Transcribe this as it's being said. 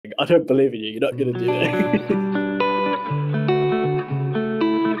thing. I don't believe in you. You're not going to do it.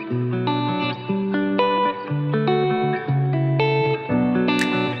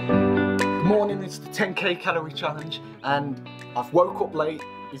 Good morning, it's the 10k calorie challenge and I've woke up late.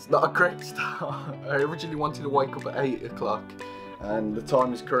 It's not a great start. I originally wanted to wake up at 8 o'clock and the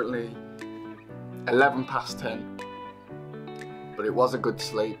time is currently 11 past 10. But it was a good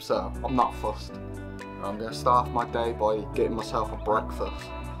sleep, so I'm not fussed. I'm going to start off my day by getting myself a breakfast.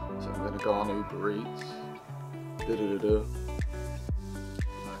 So I'm going to go on Uber Eats.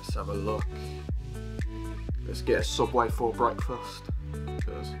 Let's have a look. Let's get a Subway for breakfast.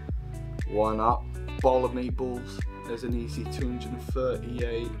 Because why not? Bowl of meatballs. There's an easy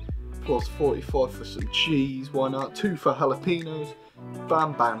 238 plus 45 for some cheese. Why not? 2 for jalapenos.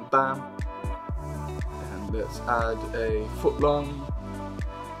 Bam, bam, bam. And let's add a foot long.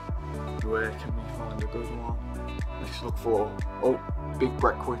 Where can we find a good one? Let's look for, oh, big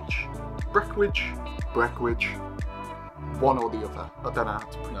Breckwich. One or the other. I don't know how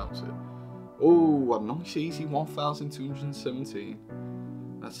to pronounce it. Oh, a nice easy 1,217.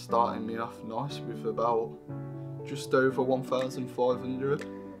 That's starting me off nice with about just over 1,500.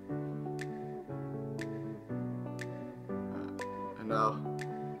 And now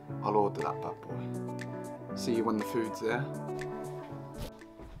I'll order that bad boy. See you when the food's there.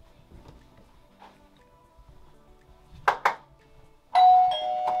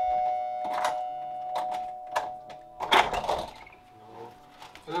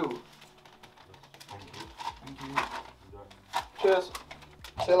 Ooh. Thank you. Cheers.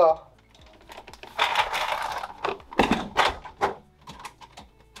 See you later.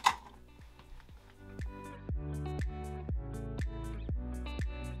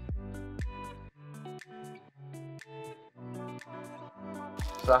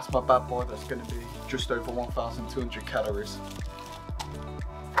 So that's my bad boy. That's going to be just over 1,200 calories.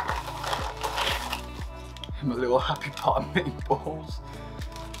 And a little happy pot of meatballs.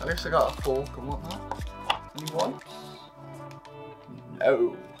 At least I got a fork and whatnot. Any wipes?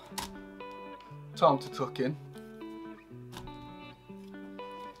 No. Time to tuck in.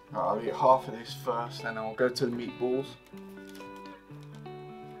 Right, I'll eat half of this first, then I'll go to the meatballs.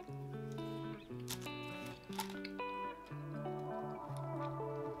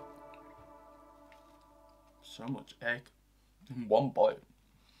 So much egg in one bite.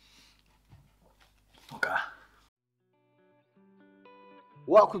 Okay.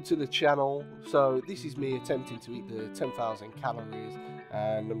 Welcome to the channel. So this is me attempting to eat the 10,000 calories,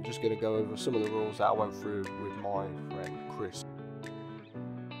 and I'm just going to go over some of the rules that I went through with my friend Chris.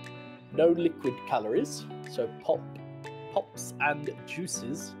 No liquid calories, so pops and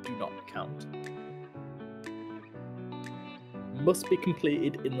juices do not count. Must be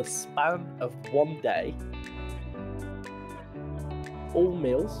completed in the span of 1 day. All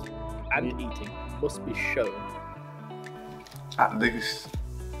meals and eating must be shown. At least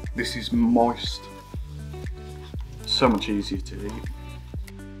this is moist. So much easier to eat.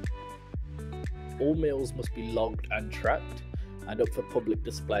 All meals must be logged and tracked and up for public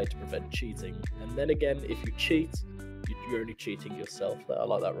display to prevent cheating. And then again, if you cheat, you're only cheating yourself. I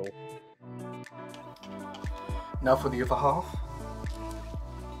like that rule. Now for the other half.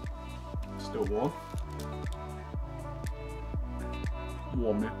 Still warm.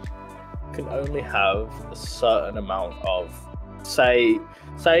 Warm it. You can only have a certain amount of, say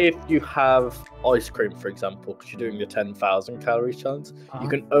if you have ice cream, for example, because you're doing the 10,000 calorie challenge, you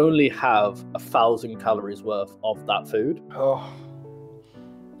can only have 1,000 calories worth of that food. Oh,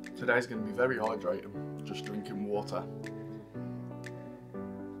 today's going to be very hydrating, just drinking water.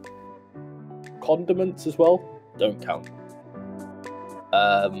 Condiments as well don't count.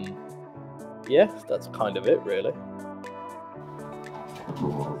 Yeah, that's kind of it really.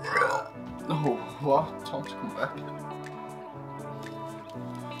 Oh, what? Time to come back.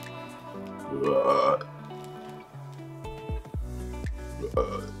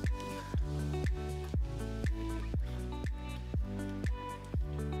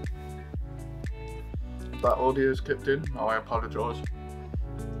 If that audio is clipped in, I apologise.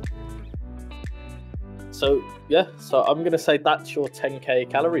 So yeah, so I'm going to say that's your 10k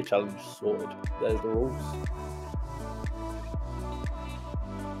calorie challenge sorted. There's the rules.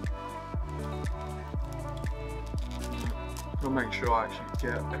 I'll make sure I actually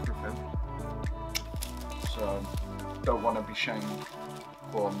get everything. So, don't want to be shamed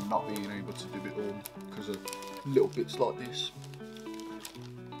for not being able to do it all because of little bits like this.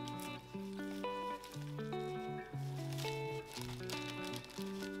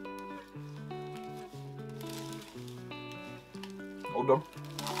 All done.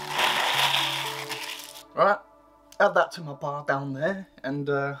 Right, add that to my bar down there, and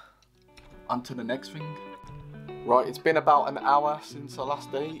on to the next thing. Right, it's been about an hour since I last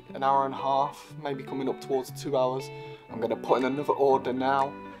ate, an hour and a half, maybe coming up towards 2 hours. I'm going to put in another order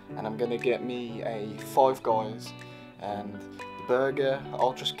now, and I'm going to get me a Five Guys, and the burger,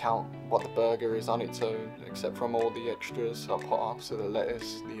 I'll just count what the burger is on its own, except from all the extras I put on, so the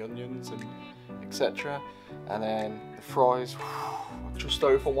lettuce, the onions, and etc. And then the fries, just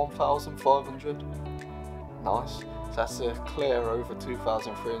over 1,500. Nice. So that's a clear over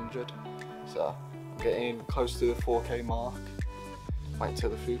 2,300. So I'm getting close to the 4K mark. Wait till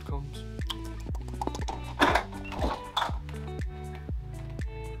the food comes.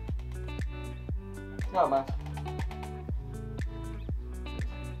 No, man.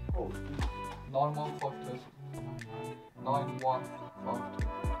 Oh, 9152. 9152.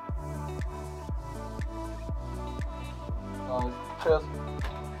 Nice. Cheers.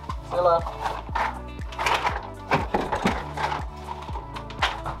 See you later.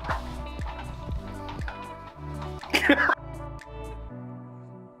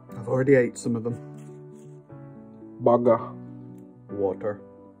 I've already ate some of them. Burger. Water.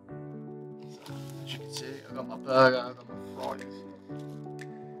 As you can see, I got my burger, I got my fries.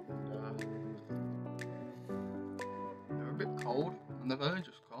 They're a bit cold, and they've only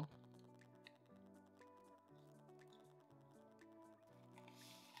just come.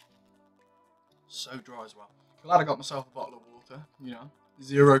 So dry as well. Glad I got myself a bottle of water, you know,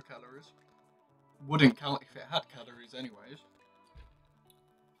 0 calories. Wouldn't count if it had calories anyways.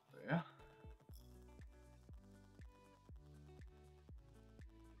 But yeah.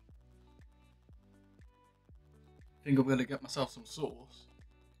 I think I'm going to get myself some sauce.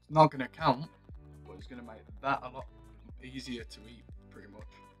 It's not going to count, but it's going to make that a lot easier to eat, pretty much.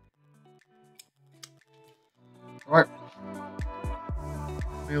 Right.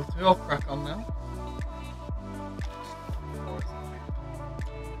 Meal 2, I'll crack on now.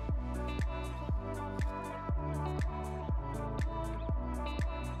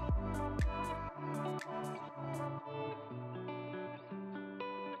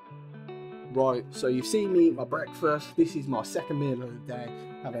 Right, so you've seen me eat my breakfast. This is my second meal of the day.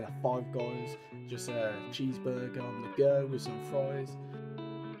 Having a Five Guys, just a cheeseburger on the go with some fries.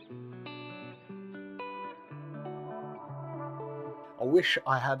 I wish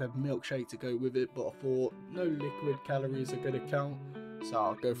I had a milkshake to go with it, but I thought no liquid calories are going to count, so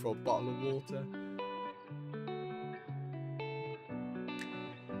I'll go for a bottle of water.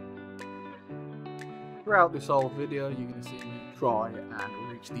 Throughout this whole video, you're going to see me try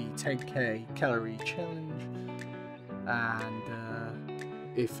and reach the 10k calorie challenge, and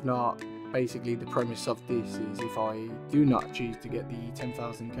if not, basically the premise of this is if I do not achieve to get the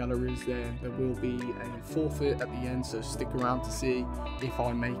 10,000 calories, then there will be a forfeit at the end, so stick around to see if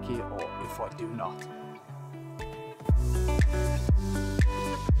I make it or if I do not.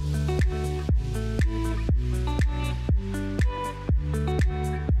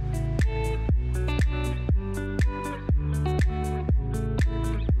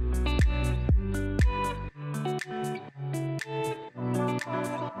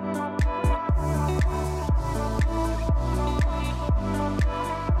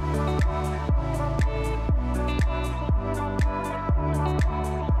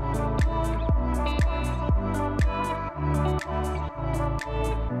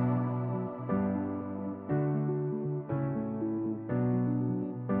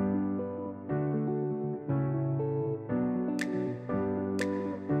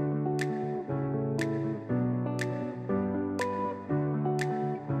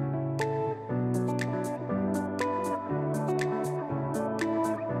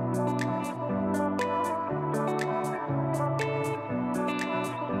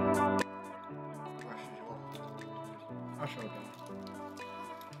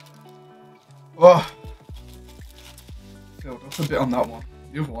 Oh, filled up a bit on that one.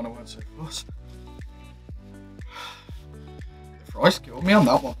 The other one I weren't so fussed. The fries killed me on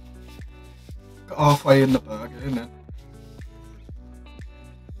that one. Got halfway in the burger and then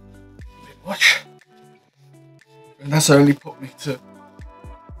a bit much. And that's only put me to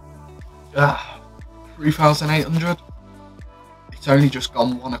 3,800. It's only just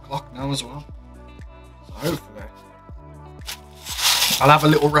gone 1 o'clock now as well. So hopefully I'll have a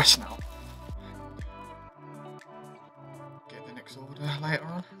little rest now. Get the next order later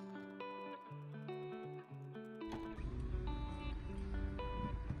on.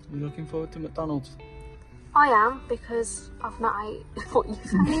 You looking forward to McDonald's? I am, because I've not ate what you've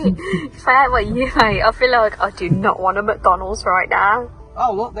ate. If I ate what you've ate, I feel like I do not want a McDonald's right now.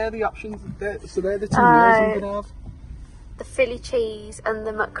 Oh look, they're the options. So they're the two meals I'm gonna have. the Philly cheese and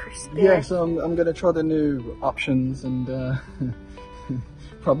the McCrispy. Yeah, so I'm going to try the new options and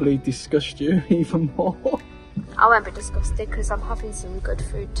probably disgust you even more. I won't be disgusted because I'm having some good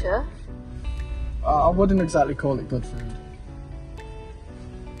food too. I wouldn't exactly call it good food.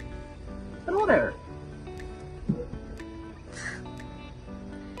 Hello there.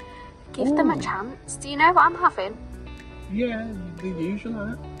 Give them a chance. Do you know what I'm having? Yeah, the usual,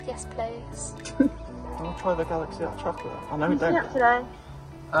 isn't it? Yes, please. I'll try the Galaxy Hot Chocolate. I know it What's don't. up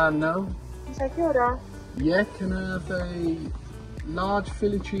today? No. You take your order. Yeah, can I have a large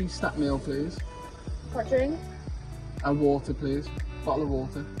Philly cheese stack meal, please? What drink? And water, please. Bottle of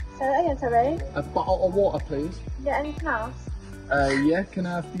water. Say that again, sorry. A bottle of water, please. Yeah, anything else? Yeah, can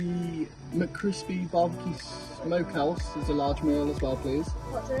I have the McCrispy barbecue smokehouse as a large meal as well, please?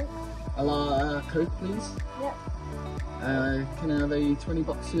 What drink? A Coke, please. Yep. Can I have a 20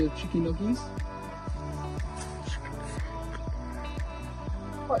 box of chicken nuggies?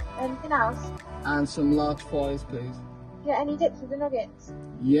 What? Anything else? And some large fries, please. Yeah, any dips with the nuggets?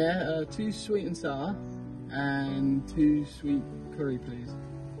 Yeah, 2 sweet and sour and 2 sweet curry, please.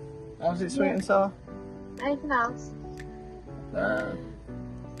 How's it sweet and sour? Anything else? Can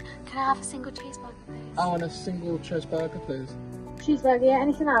I have a single cheeseburger, please? I want a single cheeseburger, please. Cheeseburger, yeah.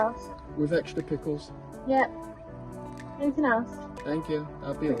 Anything else? With extra pickles. Yep. Anything else? Thank you.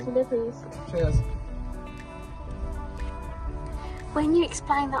 That'll be Quick all. deliveries. Cheers. When you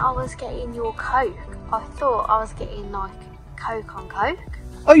explained that I was getting your Coke, I thought I was getting like Coke on Coke.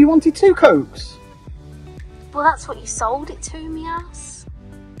 Oh, you wanted 2 Cokes? Well, that's what you sold it to me as.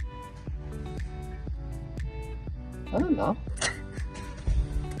 I don't know.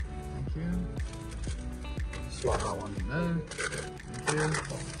 Thank you. Slot that one in there. Thank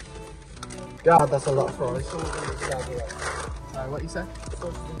you. God, that's a lot of fries. Sorry, what you say?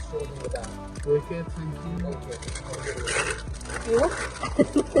 Wicked, thank you.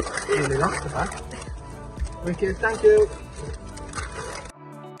 Really like the back. Wicked, thank you.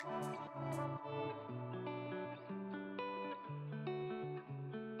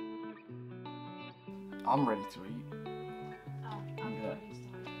 I'm ready to eat. Oh, I'm Yeah. really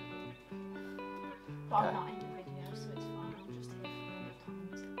starting. But I'm not in the video, so it's fine. I'm just here for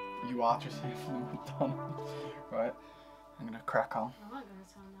McDonald's. You are just here for the McDonald's. Right, I'm gonna crack on. I'm not going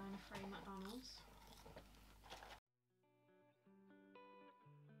to turn down a free McDonald's.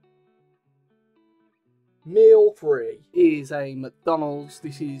 Meal 3 is a McDonald's.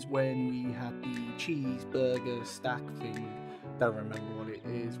 This is when we had the cheeseburger stack thing. Don't remember what it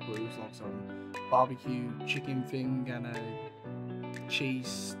is, but it was like some barbecue chicken thing and a cheese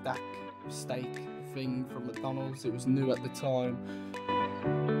stack steak thing from McDonald's. It was new at the time.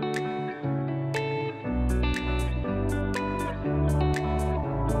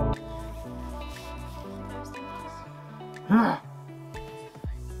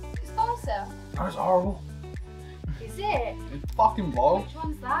 It's salsa. That was horrible. Is it? It's fucking wild. Which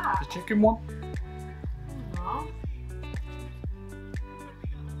one's that? The chicken one. Oh,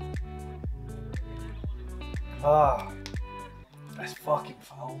 Ah, that's fucking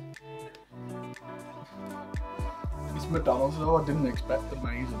foul. This McDonald's though, I didn't expect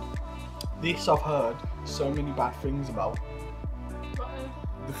amazing. This I've heard so many bad things about.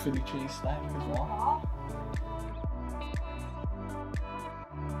 The Philly cheese steak as well.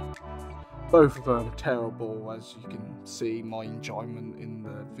 Both of them are terrible, as you can see my enjoyment in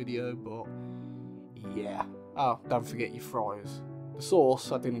the video, but yeah. Oh, don't forget your fries. The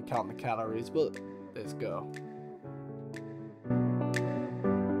sauce, I didn't count the calories, but let's go.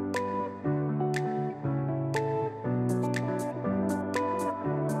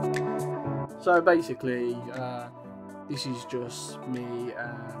 So basically, this is just me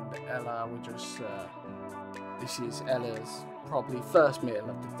and Ella. This is Ella's probably first meal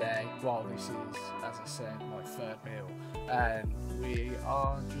of the day, while this is, as I said, my 3rd meal, and we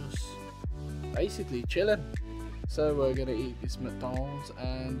are just basically chilling. So we're gonna eat this McDonald's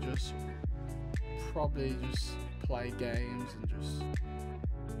and just probably just play games and just,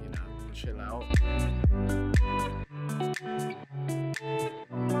 you know, chill out.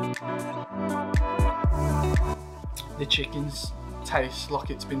 The chickens taste like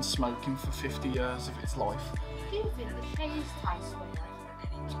it's been smoking for 50 years of its life. do you think the cheese tastes weird?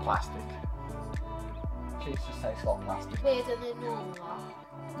 It's plastic. Cheese just tastes like plastic. Weirder than normal?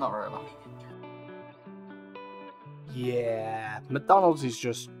 Not really. Yeah, McDonald's is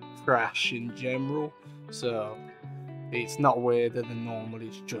just trash in general, so it's not weirder than normal.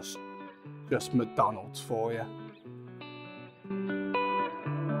 It's just McDonald's for you.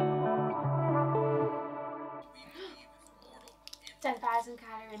 So 10,000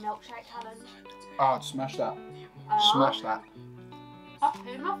 calorie milkshake challenge. I'd smash that. Oh. Smash that. I've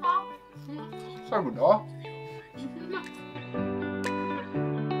pooed myself. So would I.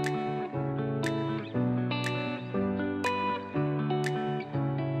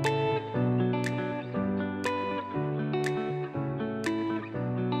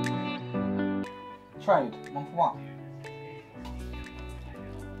 Trade, 1 for 1.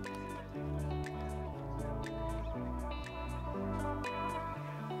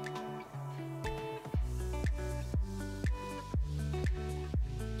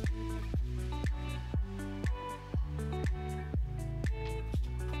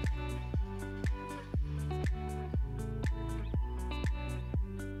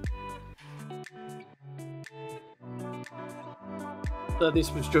 So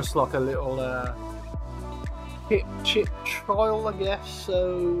this was just like a little hit chip trial, I guess.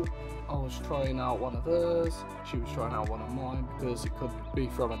 So I was trying out one of hers, she was trying out one of mine, because it could be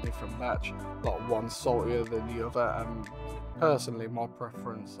from a different batch, like one saltier than the other. And personally, my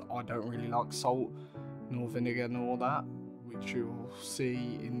preference, I don't really like salt nor vinegar and all that, which you'll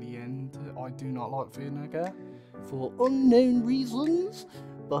see in the end. I do not like vinegar for unknown reasons.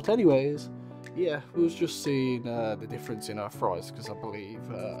 But anyways, yeah, we was just seeing the difference in our fries, because I believe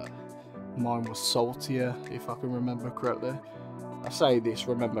mine was saltier, if I can remember correctly. I say this,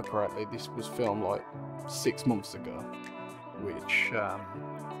 remember correctly, this was filmed like 6 months ago, which,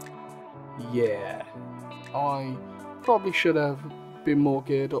 yeah, I probably should have been more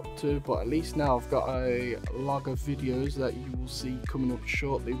geared up to, but at least now I've got a log of videos that you will see coming up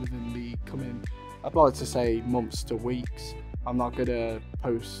shortly within the coming, I'd like to say, months to weeks. I'm not going to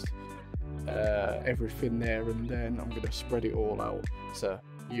post everything there and then, I'm going to spread it all out, so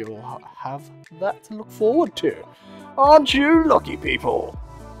you'll have that to look forward to. Aren't you lucky people?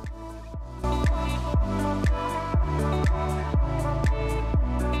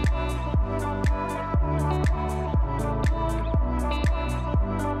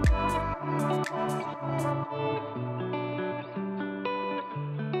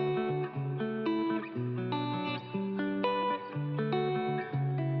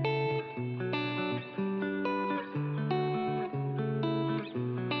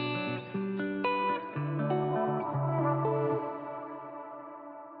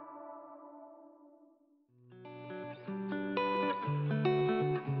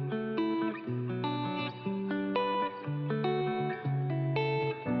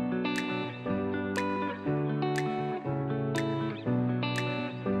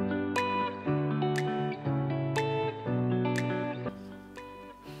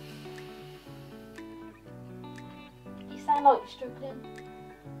 Sound like you're struggling.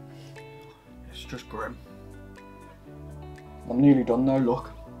 It's just grim. I'm nearly done now, look.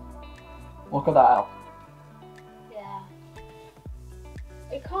 Look at that out. Yeah.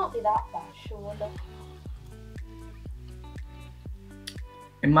 It can't be that bad, surely.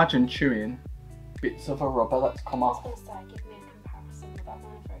 Imagine chewing bits of a rubber that's come I was off. going to say, give me a comparison, but that's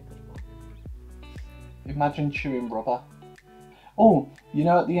not a very good one. Imagine chewing rubber. Oh, you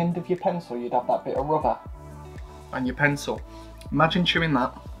know at the end of your pencil you'd have that bit of rubber and your pencil. Imagine chewing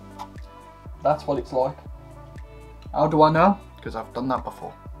that. That's what it's like. How do I know? Because I've done that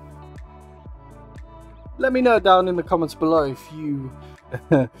before. Let me know down in the comments below if you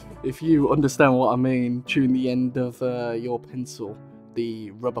if you understand what I mean, chewing the end of your pencil,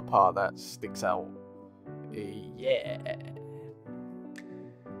 the rubber part that sticks out. Yeah.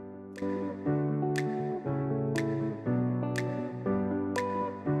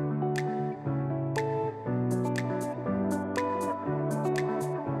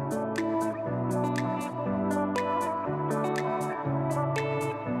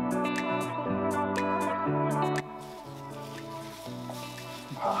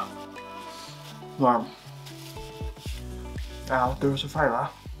 Right. Now do us a favour.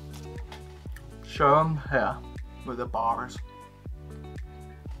 Show them here with the bars.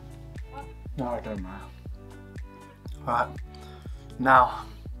 No, I don't matter. Right. Now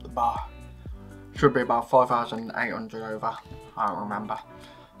the bar should be about 5,800 over. I don't remember.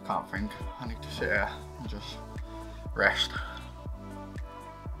 Can't think. I need to sit here and just rest.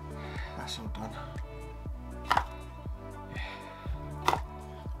 That's all done.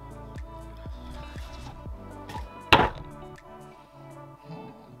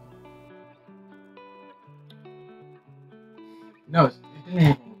 No, it didn't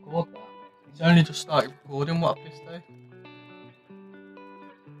even record that. It's only just started recording. What a piss day.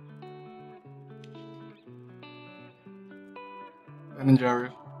 Ben and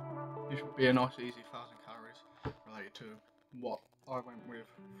Jerry's. This would be a nice easy 1,000 calories related to what I went with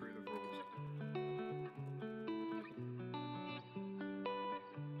through the rules.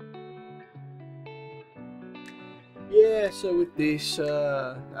 Yeah, so with this,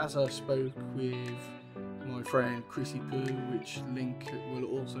 as I spoke with my friend ChrissyPoo, which link will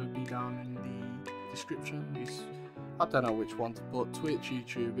also be down in the description. I don't know which one to put, Twitch,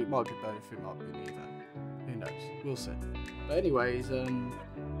 YouTube, it might be both, it might be neither. Who knows, we'll see. But anyways,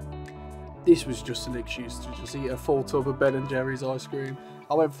 this was just an excuse to just eat a full tub of Ben & Jerry's ice cream.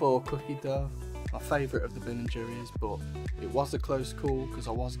 I went for cookie dough, my favourite of the Ben & Jerry's, but it was a close call because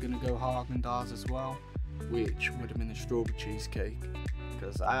I was going to go Haagen-Dazs as well, which would have been a strawberry cheesecake.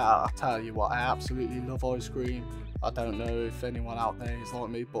 Because I tell you what, I absolutely love ice cream. I don't know if anyone out there is like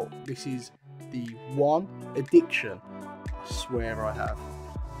me, but this is the one addiction I swear I have.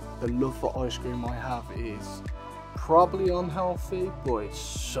 The love for ice cream I have is probably unhealthy, but it's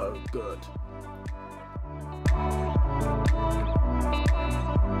so good.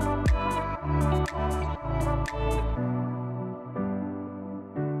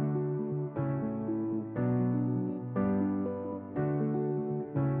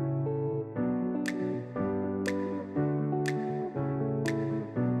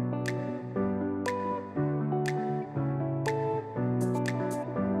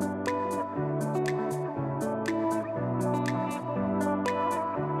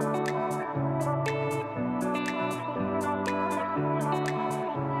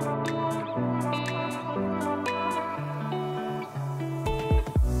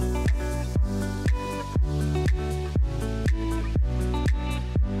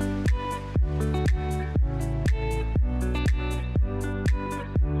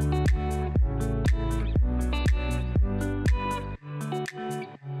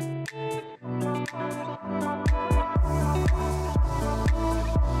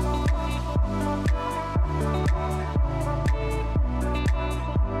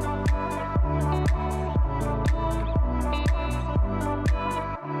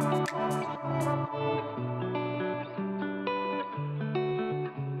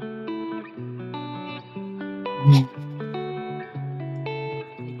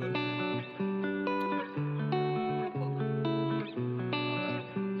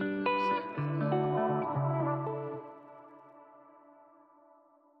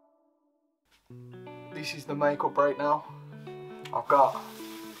 This is the make or break now. I've got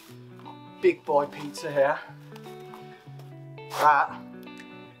big boy pizza here at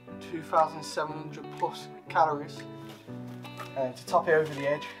 2,700 plus calories, and to top it over the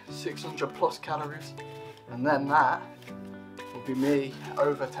edge, 600 plus calories, and then that will be me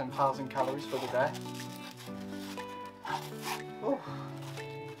over 10,000 calories for the day. Oh.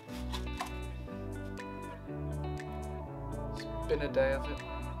 It's been a day of it.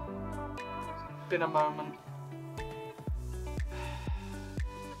 Been a moment.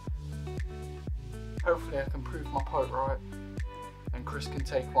 Hopefully I can prove my point right and Chris can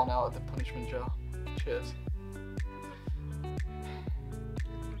take one out of the punishment jar. Cheers.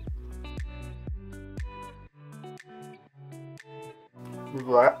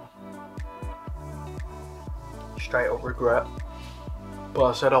 Regret. Straight up regret. But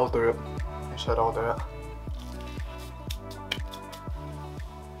I said I'll do it. I said I'll do it.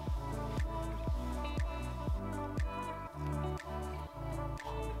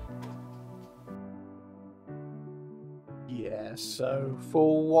 Yeah, so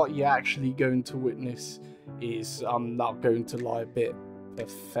for what you're actually going to witness is, I'm not going to lie, a bit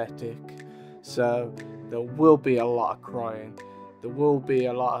pathetic. So there will be a lot of crying. There will be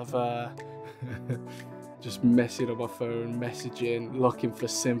a lot of just messing on my phone, messaging, looking for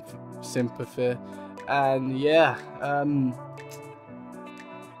sympathy. And yeah,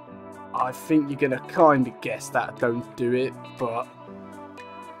 I think you're gonna kind of guess that I don't do it, but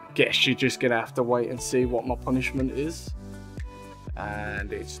guess you're just gonna have to wait and see what my punishment is.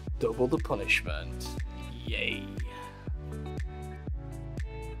 And it's double the punishment. Yay.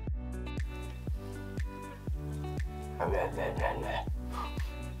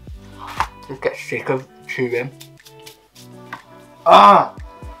 Just get sick of chewing. I've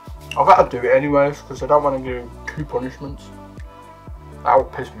got to do it anyways because I don't want to do 2 punishments. That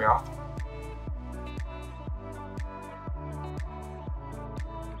would piss me off.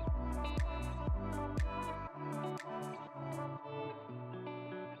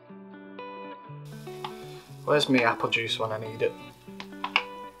 Where's me apple juice when I need it?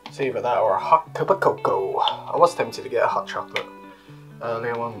 It's either that or a hot cup of cocoa. I was tempted to get a hot chocolate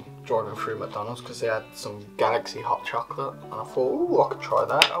earlier when driving through McDonald's because they had some Galaxy hot chocolate, and I thought, oh, I could try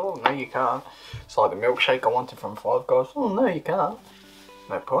that. Oh, no you can't. It's like the milkshake I wanted from Five Guys. Oh, no you can't.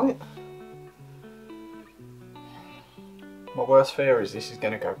 No point. My worst fear is this is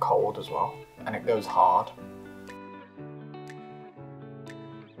going to go cold as well, and it goes hard.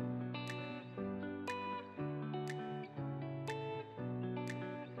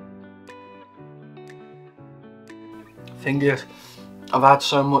 Thing is, I've had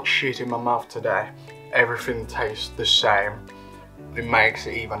so much shit in my mouth today, everything tastes the same. It makes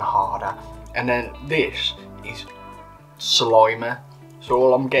it even harder. And then this is slimy, so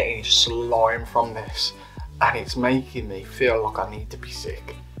all I'm getting is slime from this, and it's making me feel like I need to be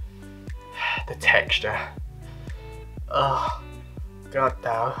sick. The texture. Ugh. God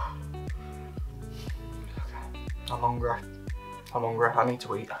damn. I'm hungry. I'm hungry. I need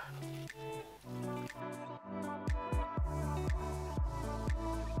to eat.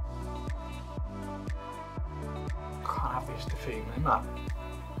 Can't have this defeat me, man.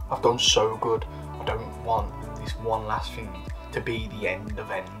 I've done so good. I don't want this one last thing to be the end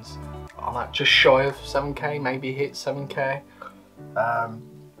of ends. I'm like just shy of 7k, maybe hit 7k.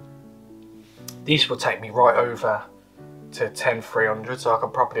 This will take me right over to 10,300, so I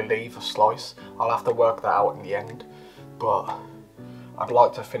can probably leave a slice. I'll have to work that out in the end, but I'd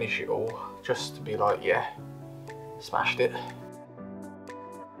like to finish it all just to be like, yeah, smashed it.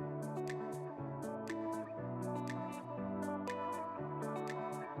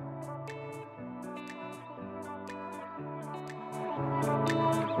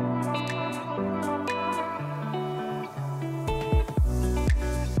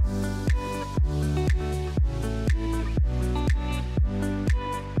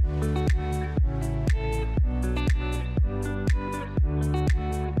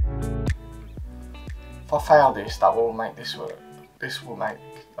 If I fail this, that will make this work. This will make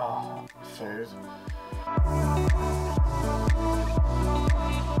food.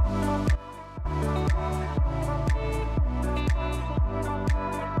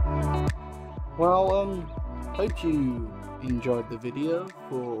 Well, hope you enjoyed the video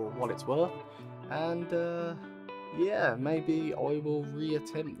for what it's worth, and yeah, maybe I will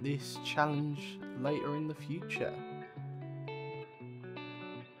reattempt this challenge later in the future.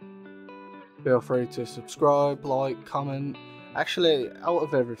 Feel free to subscribe, like, comment. Actually, out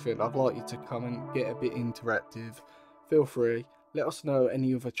of everything, I'd like you to comment, get a bit interactive. Feel free. Let us know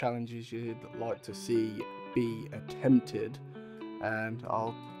any other challenges you'd like to see be attempted, and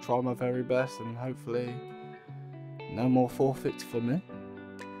I'll try my very best, and hopefully no more forfeits for me.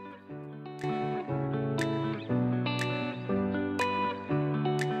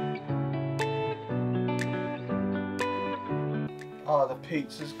 Oh, the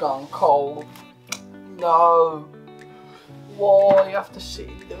pizza's gone cold. No. Why? You have to sit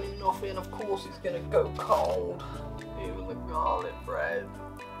in doing nothing. Of course it's gonna go cold. Even the garlic bread.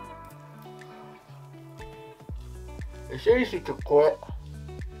 It's easy to quit.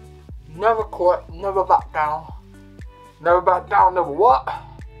 Never quit, never back down. Never back down, never what?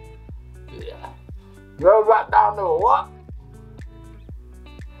 Yeah. Never back down, never what?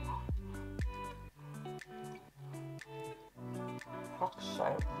 Fuck's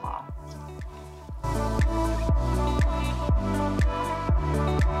sake, man.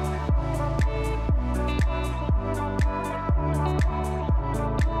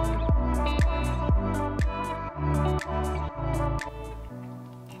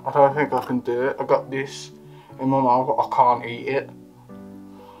 I don't think I can do it. I got this in my mouth, I can't eat it.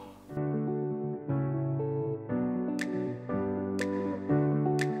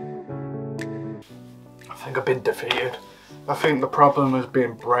 I think I've been defeated. I think the problem has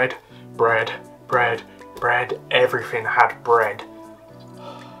been bread, bread, bread, bread. Everything had bread.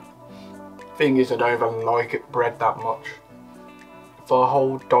 Thing is, I don't even like it bread that much. For a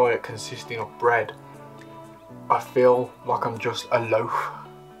whole diet consisting of bread, I feel like I'm just a loaf.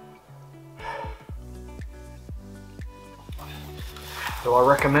 Do I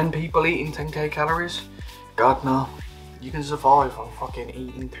recommend people eating 10k calories? God no. You can survive on fucking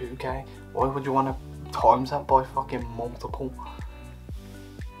eating 2k. Why would you want to times that by fucking multiple?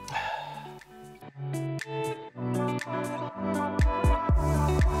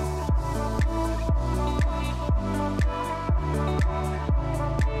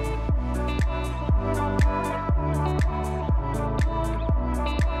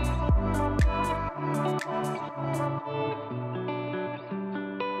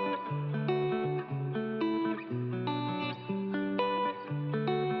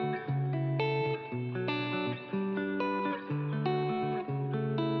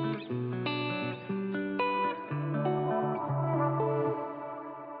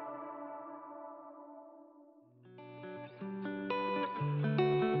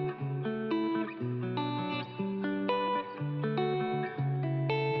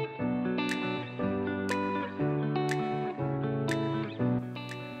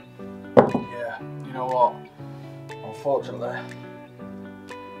 Yeah, you know what? Unfortunately,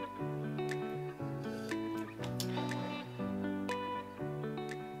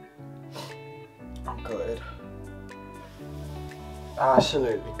 I'm gutted.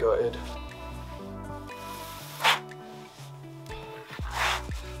 Absolutely gutted.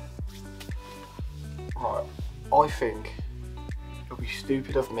 Right, I think it'll be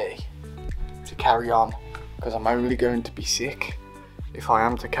stupid of me to carry on because I'm only going to be sick if I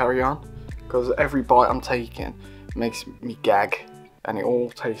am to carry on, because every bite I'm taking makes me gag and it all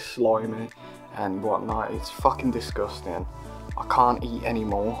tastes slimy and whatnot. It's fucking disgusting. I can't eat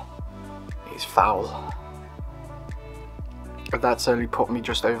anymore. It's foul. But that's only put me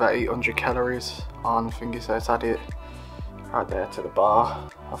just over 800 calories on Finger Says Had it right there to the bar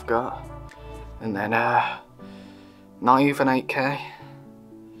I've got. And then not even 8k.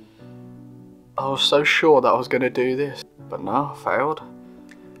 I was so sure that I was going to do this, but no, I failed.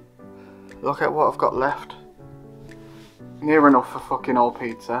 Look at what I've got left. Near enough for fucking old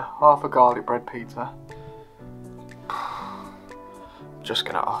pizza. Half a garlic bread pizza. Just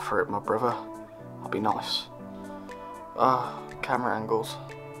gonna offer it my brother. I'll be nice. Camera angles.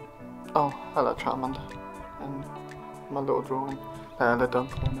 Oh, hello Charmander. And my little drawing. They're done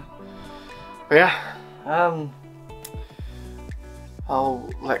for me. But yeah, I'll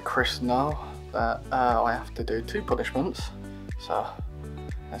let Chris know that I have to do 2 punishments. So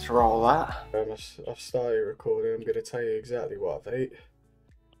let's roll that. I've started recording. I'm going to tell you exactly what I've ate.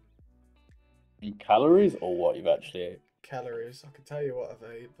 In calories or what you've actually ate? Calories. I can tell you what I've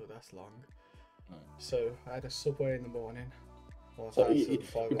ate, but that's long. So I had a Subway in the morning. So he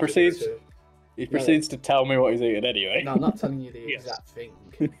proceeds to tell me what he's eating anyway. No, I'm not telling you the exact thing.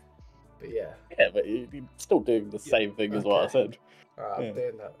 But yeah. Yeah, but you're still doing the same thing as what I said. Alright, I'm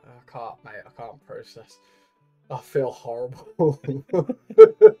doing that. I can't, mate. I can't process. I feel horrible.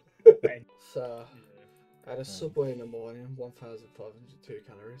 So, I had a Subway in the morning, 1,502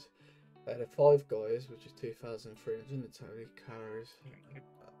 calories. I had a Five Guys, which is 2,320 calories.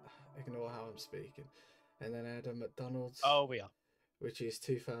 Ignore how I'm speaking. And then I had a McDonald's, which is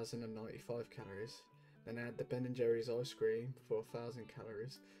 2,095 calories. Then I had the Ben & Jerry's ice cream, 4,000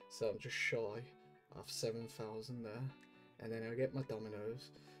 calories. So I'm just shy of 7,000 there. And then I get my Dominos,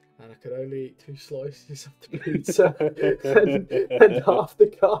 and I could only eat 2 slices of the pizza and half the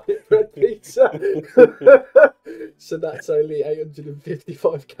garlic bread pizza. So that's only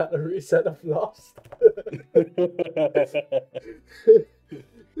 855 calories that I've lost.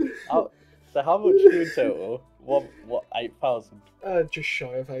 So how much do you in total? What 8,000? Just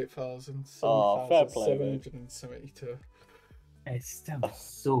shy of 8,000. Oh, fair play, 772. It's still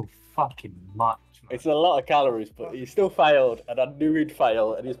so fucking much. It's a lot of calories, but he still failed, and I knew he'd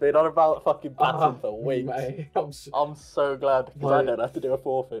fail, and he's been on about fucking passing for weeks. Mate, I'm so glad, because I don't have to do a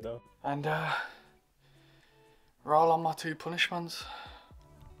forfeit now. And roll on my 2 punishments.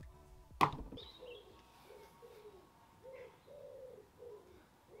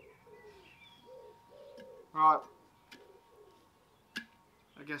 Right.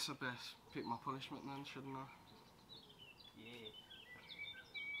 I guess I best pick my punishment then, shouldn't I? Yeah.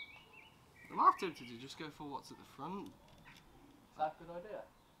 I'm half tempted to just go for what's at the front. Is that a good idea?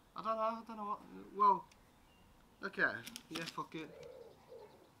 I don't know what. Well, okay. Yeah, fuck it.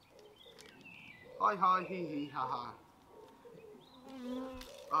 Hi, hee, ha.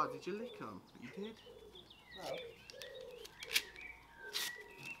 Oh, did you lick them? You did? No.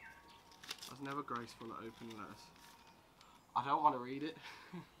 I was never graceful at opening letters. I don't want to read it.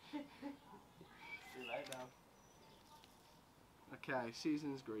 Too late now. Okay,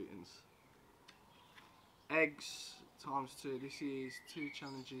 season's greetings. Eggs times 2. This is 2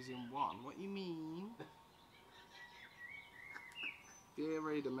 challenges in 1. What you mean? Dear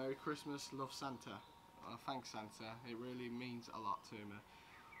reader, Merry Christmas, love Santa. Thanks Santa, it really means a lot to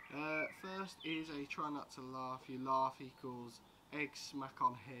me. First is a try not to laugh. You laugh equals egg smack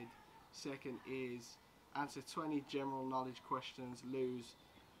on head. Second is answer 20 general knowledge questions, lose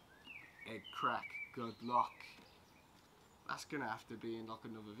egg crack, good luck. That's gonna have to be in like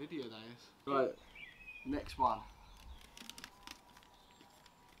another video, that is. Right, next one.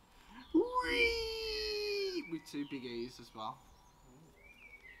 Whee! With 2 big E's as well.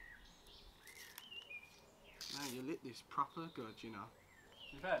 Man, you lit this proper good, you know.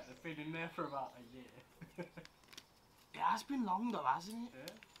 In fact, they've been in there for about a year. It has been long though, hasn't it?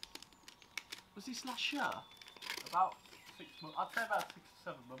 Yeah. Was this last year? About 6 months. I'd say about 6 to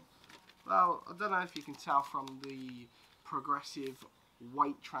 7 months. Well, I don't know if you can tell from the progressive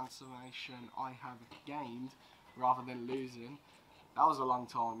weight transformation I have gained rather than losing. That was a long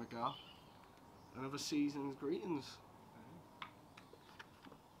time ago. Another season's greetings.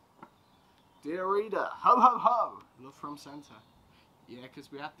 Dear reader, ho ho ho! Love from Santa. Yeah,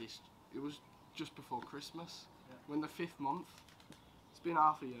 because we had this, it was just before Christmas. Yeah. We're in the 5th month. It's been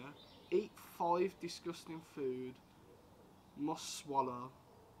half a year. Eat 5 disgusting food must swallow.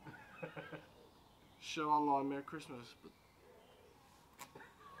 Show online Merry Christmas, but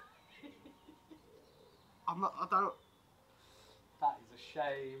I don't. That is a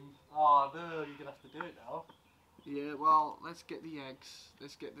shame. Oh no, you're gonna have to do it now. Yeah, well, let's get the eggs.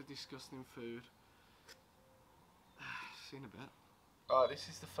 Let's get the disgusting food. See you in a bit. Alright, this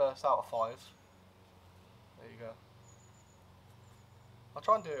is the first out of 5. There you go. I'll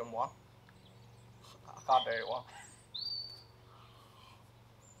try and do it in one. I can't do it in one.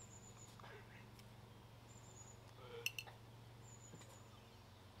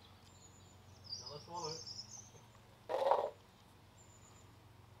 Let's swallow it.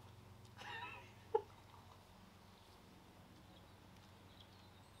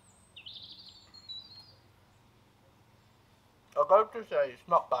 I'm going to say it's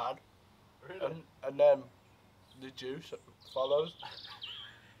not bad. Really? And then the juice follows.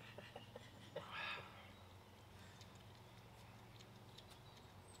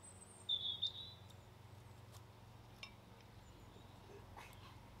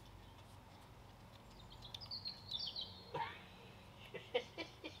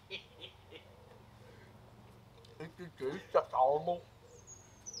 It's the juice that's horrible.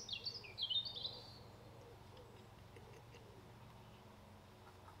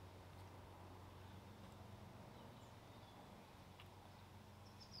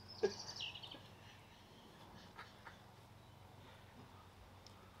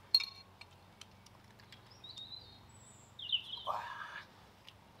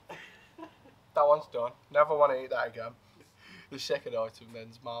 That one's done. Never want to eat that again. The second item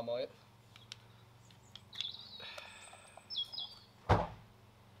then's Marmite.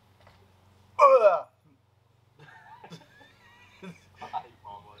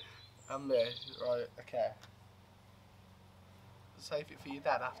 I'm there. Right, okay. Save it for your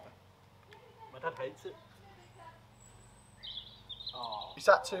dad after. My dad hates it. Oh. Is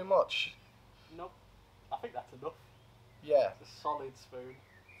that too much? Nope. I think that's enough. Yeah. It's a solid spoon.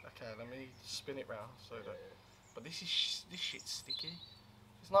 Okay, let me spin it round so that. But this shit's sticky.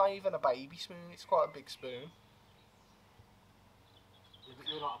 It's not even a baby spoon. It's quite a big spoon. Yeah, but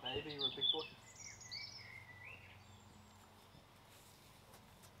you're not a baby. You're a big boy.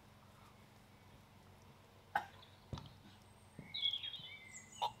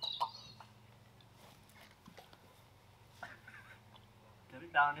 Get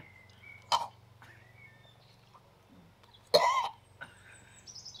it down here.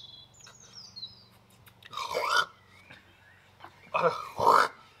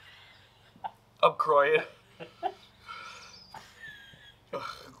 I'm crying.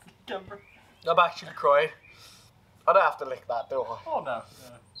 I'm actually crying. I don't have to lick that, do I? Oh no.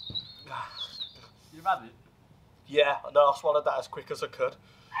 You've had it? Yeah, no, I swallowed that as quick as I could.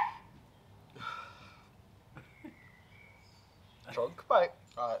 Drunk, mate.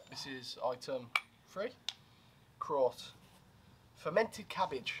 Alright, this is item 3. Kraut. Fermented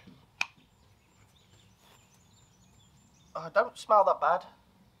cabbage. Don't smell that bad.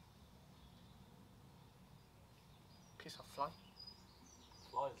 Piece of fly.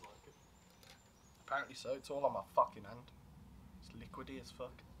 Flies like it. Apparently so, it's all on my fucking hand. It's liquidy as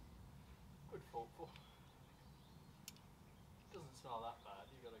fuck. Good thoughtful. Doesn't smell that bad,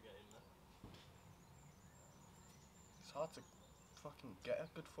 you gotta get in there. It's hard to fucking get a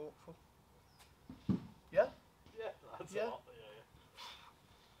good thoughtful. Yeah? Yeah, that's Yeah. a lot, yeah.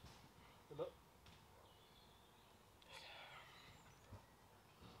 Good luck.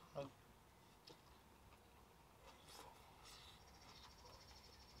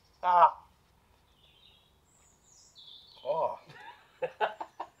 Ah! Oh.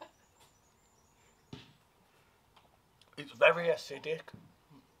 It's very acidic.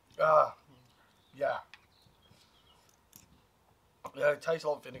 Ah. Yeah. Yeah, it tastes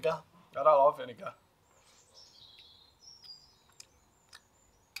like vinegar. I don't like vinegar.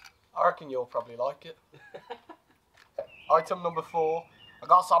 I reckon you'll probably like it. Item number 4. I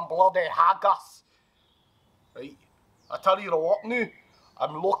got some bloody haggis. Right. I tell you what now.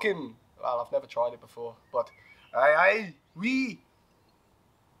 I'm looking. Well, I've never tried it before, but aye, oui.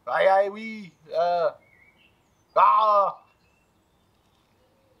 Aye, oui.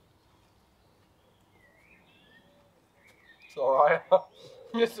 It's alright.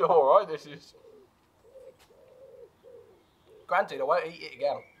 It's alright, this is. Granted, I won't eat it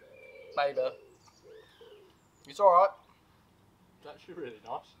again. Maybe. It's alright. It's actually really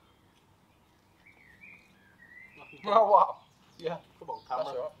nice. Oh, wow. Yeah. Come on, That's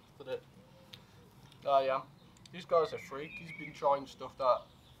camera. alright. Did it. I am. This guy's a freak. He's been trying stuff that.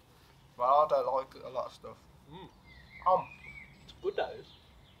 Well, I don't like a lot of stuff. It's good, that is.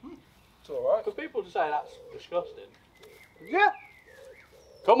 It's alright. For people to say that's disgusting, Yeah.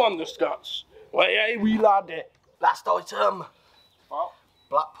 Come on, the Scots. Wait, hey, we lad it. Last item. What?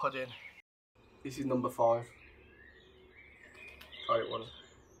 Black pudding. This is number 5. Try it one.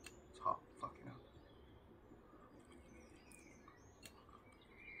 It's hot. Fucking hell.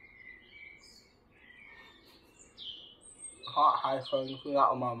 Hot high phone. Look at that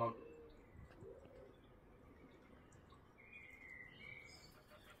on my mum.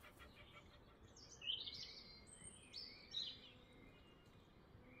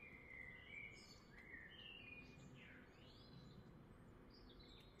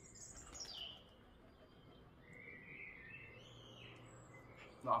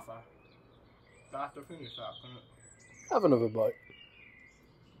 Not fair. That's the thing is that, isn't it? Have another bite.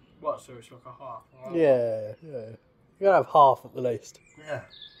 What, so it's like a half? Right? Yeah. You're gonna have half at the least. Yeah.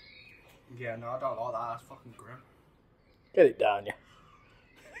 Yeah, no, I don't like that. That's fucking grim. Get it down, yeah.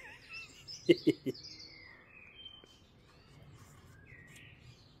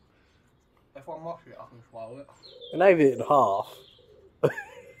 If I mush it, I can swallow it. And they've eaten half. Might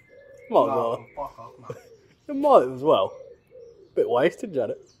as well. No, fuck off, man. You might as well. Bit wasted,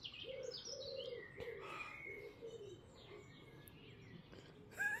 Janet.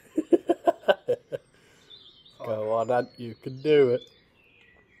 Go on, Ant, you can do it.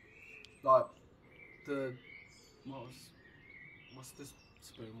 Like, what's this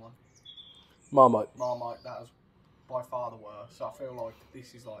spoon one? Marmite. Marmite, that is by far the worst. So I feel like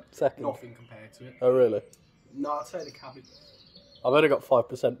this is like Second. nothing compared to it. Oh, really? No, I'd say the cabbage. I've only got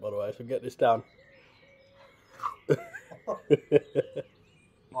 5%, by the way, so get this down. Like,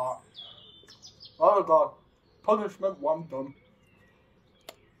 oh god, punishment 1 done.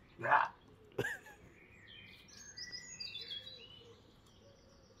 Yeah.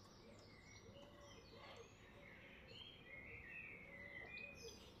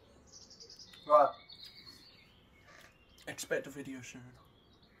 Right. Expect a video soon.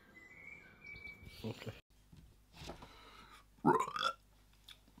 Okay.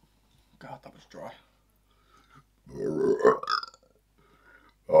 God, that was dry.